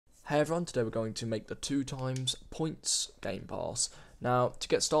Hey everyone, today we're going to make the 2 times points game pass. Now, to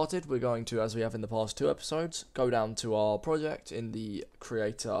get started, we're going to, as we have in the past 2 episodes, go down to our project in the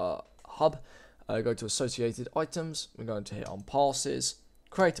creator hub, go to associated items, we're going to hit on passes,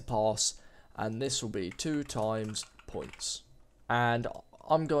 create a pass, and this will be 2 times points. And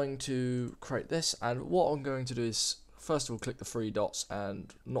I'm going to create this, and what I'm going to do is, first of all, click the 3 dots,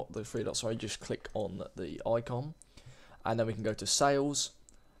 and not the 3 dots, sorry, just click on the icon, and then we can go to sales,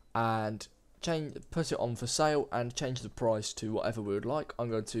 and put it on for sale and change the price to whatever we would like. I'm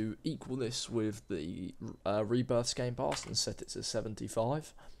going to equal this with the Rebirths Game Pass and set it to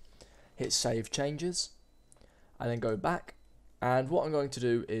 75. Hit save changes and then go back, and what I'm going to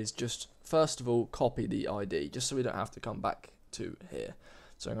do is just first of all copy the ID just so we don't have to come back to here.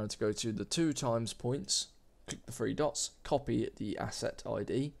 So I'm going to go to the 2 times points, click the 3 dots, copy the asset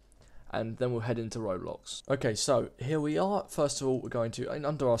ID, and then we'll head into Roblox. Okay, so here we are. First of all, we're going to,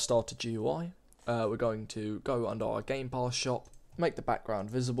 under our starter GUI, we're going to go under our Game Pass shop, make the background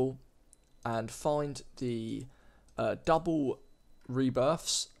visible, and find the double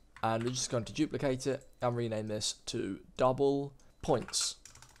rebirths, and we're just going to duplicate it and rename this to double points.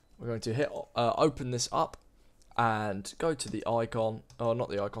 We're going to hit open this up and go to the icon, or not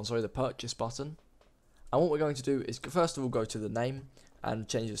the icon, sorry, the purchase button. And what we're going to do is first of all go to the name and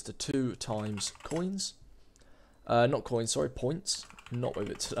change this to 2 times coins. Not coins, sorry, points. Not with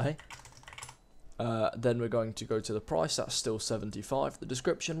it today. Then we're going to go to the price, that's still 75. The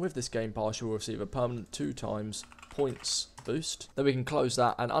description: with this game pass you'll receive a permanent 2 times points boost. Then we can close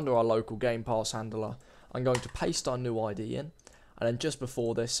that, and under our local Game Pass handler, I'm going to paste our new ID in, and then just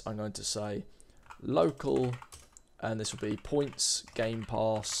before this I'm going to say local, and this will be points Game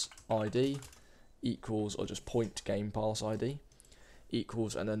Pass ID equals, or just point Game Pass ID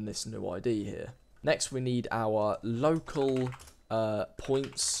equals, and then this new ID here. Next we need our local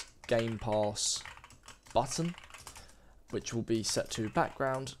points Game Pass button, which will be set to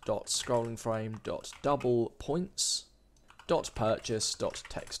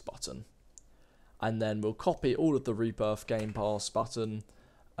background.scrollingframe.double-points.purchase.text button, and then we'll copy all of the Rebirth Game Pass button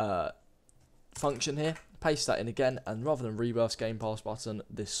function here, paste that in again, and rather than Rebirth Game Pass button,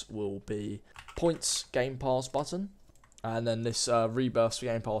 this will be points Game Pass button. And then this Rebirths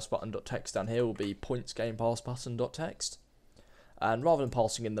Game Pass button.text down here will be points Game Pass button.text. And rather than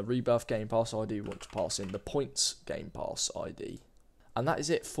passing in the Rebirth Game Pass ID, we want to pass in the points Game Pass ID. And that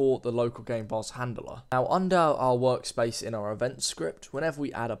is it for the local Game Pass handler. Now, under our workspace in our event script, whenever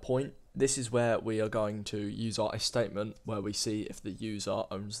we add a point, this is where we are going to use our if statement, where we see if the user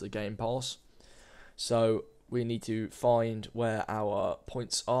owns the Game Pass. So we need to find where our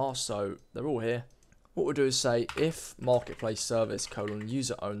points are, so they're all here. What we'll do is say if marketplace service :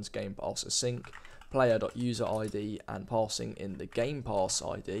 user owns Game Pass async player.user ID, and passing in the Game Pass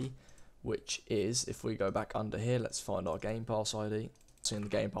ID, which is, if we go back under here, let's find our Game Pass ID, seeing the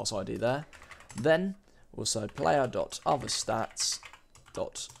Game Pass ID there. Then we'll say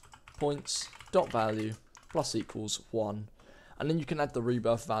player.otherstats.points.value plus equals 1. And then you can add the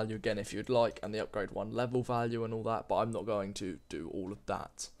rebirth value again if you'd like, and the upgrade 1 level value and all that, but I'm not going to do all of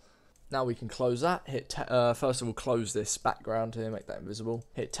that. Now we can close that, first of all close this background here, make that invisible,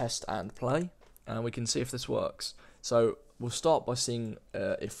 hit test and play, and we can see if this works. So we'll start by seeing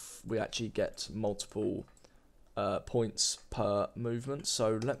if we actually get multiple points per movement.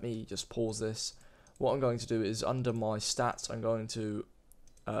 So let me just pause this. What I'm going to do is under my stats, I'm going to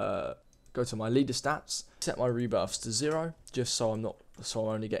go to my leader stats, set my rebirths to 0, just so I'm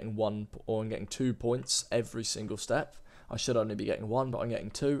only getting 1, or I'm getting 2 points every single step. I should only be getting 1, but I'm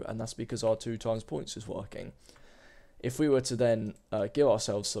getting 2, and that's because our 2 times points is working. If we were to then give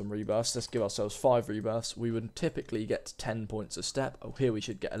ourselves some rebirths, let's give ourselves 5 rebirths, we would typically get 10 points a step. Oh, here we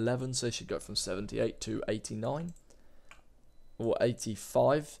should get 11, so it should go from 78 to 89, or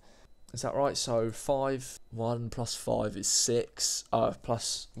 85. Is that right? So 1 plus 5 is 6,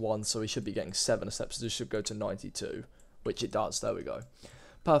 plus 1, so we should be getting 7 a step, so this should go to 92, which it does. There we go.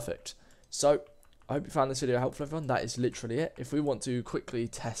 Perfect. So I hope you found this video helpful, everyone. That is literally it. If we want to quickly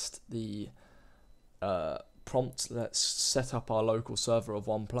test the prompt, let's set up our local server of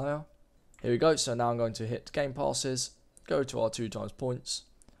 1 player. Here we go. So now I'm going to hit Game Passes, go to our 2 times points,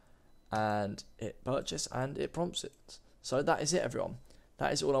 and hit purchase, and it prompts it. So that is it, everyone.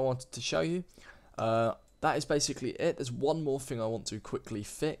 That is all I wanted to show you. That is basically it. There's one more thing I want to quickly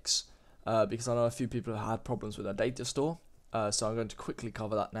fix, because I know a few people have had problems with their data store. So I'm going to quickly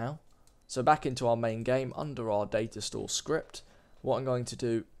cover that now. So back into our main game, under our DataStore script, what I'm going to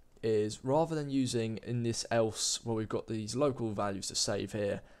do is, rather than using in this else where we've got these local values to save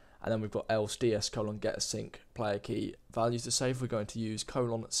here, and then we've got else ds::get async player key values to save. We're going to use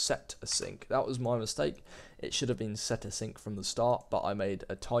 :set async. That was my mistake. It should have been set async from the start, but I made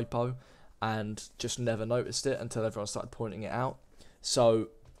a typo and just never noticed it until everyone started pointing it out. So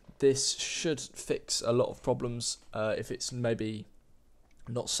this should fix a lot of problems. If it's maybe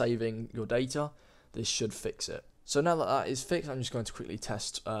not saving your data, this should fix it. So now that that is fixed, I'm just going to quickly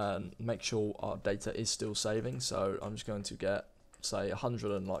test and make sure our data is still saving. So I'm just going to get, say,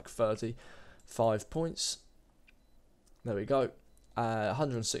 135 points. There we go.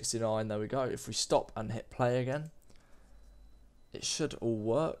 169, there we go. If we stop and hit play again, it should all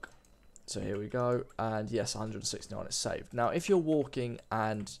work. So here we go, and yes, 169 is saved. Now, if you're walking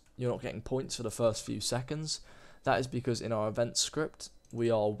and you're not getting points for the first few seconds, that is because in our event script, we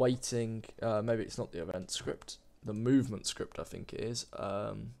are waiting, maybe it's not the event script, the movement script I think it is,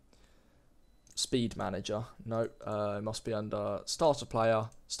 speed manager, no, it must be under starter player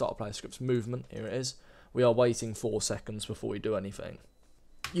scripts movement, here it is. We are waiting 4 seconds before we do anything.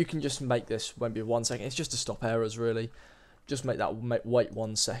 You can just make this maybe 1 second, it's just to stop errors really. Just make that wait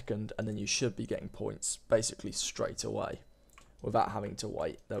 1 second, and then you should be getting points basically straight away without having to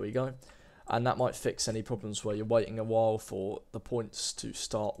wait. There we go. And that might fix any problems where you're waiting a while for the points to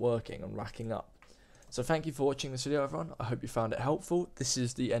start working and racking up. So thank you for watching this video, everyone. I hope you found it helpful. This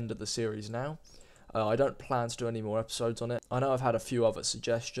is the end of the series now. I don't plan to do any more episodes on it. I know I've had a few other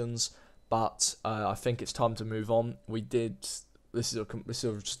suggestions, but I think it's time to move on. This is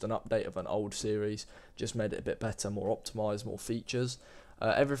just an update of an old series, just made it a bit better, more optimized, more features.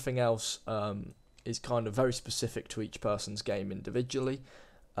 Everything else is kind of very specific to each person's game individually,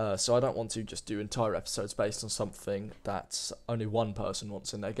 so I don't want to just do entire episodes based on something that only one person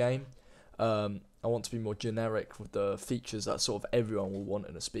wants in their game. I want to be more generic with the features that sort of everyone will want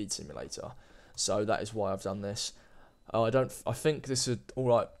in a speed simulator, so that is why I've done this. I think this is an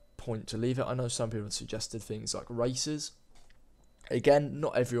alright point to leave it. I know some people have suggested things like races. Again,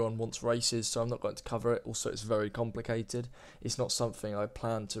 not everyone wants races, so I'm not going to cover it. Also, it's very complicated. It's not something I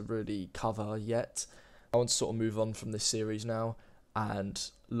plan to really cover yet. I want to sort of move on from this series now and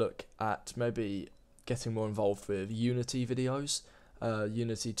look at maybe getting more involved with Unity videos,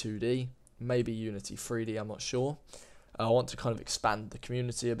 Unity 2D, maybe Unity 3D, I'm not sure. I want to kind of expand the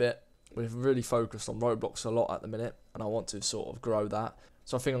community a bit. We've really focused on Roblox a lot at the minute, and I want to sort of grow that.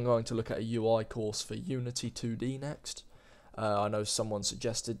 So I think I'm going to look at a UI course for Unity 2D next. I know someone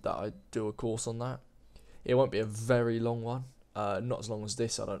suggested that I do a course on that. It won't be a very long one, not as long as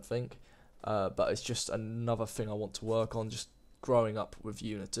this I don't think, but it's just another thing I want to work on, just growing up with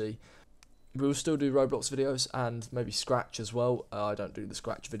Unity. We will still do Roblox videos and maybe Scratch as well. I don't do the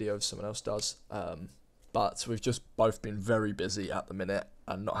Scratch videos, someone else does, but we've just both been very busy at the minute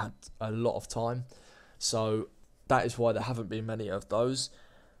and not had a lot of time, so that is why there haven't been many of those.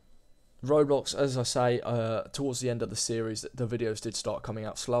 Roblox, as I say, towards the end of the series, the videos did start coming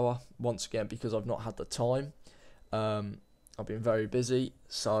out slower, once again because I've not had the time. I've been very busy,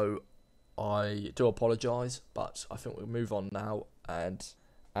 so I do apologise, but I think we'll move on now and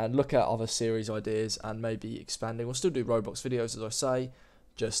look at other series ideas and maybe expanding. We'll still do Roblox videos, as I say,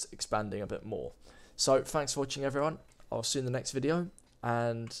 just expanding a bit more. So thanks for watching, everyone. I'll see you in the next video,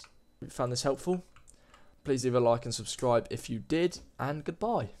 and if you found this helpful, please leave a like and subscribe if you did, and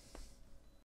goodbye.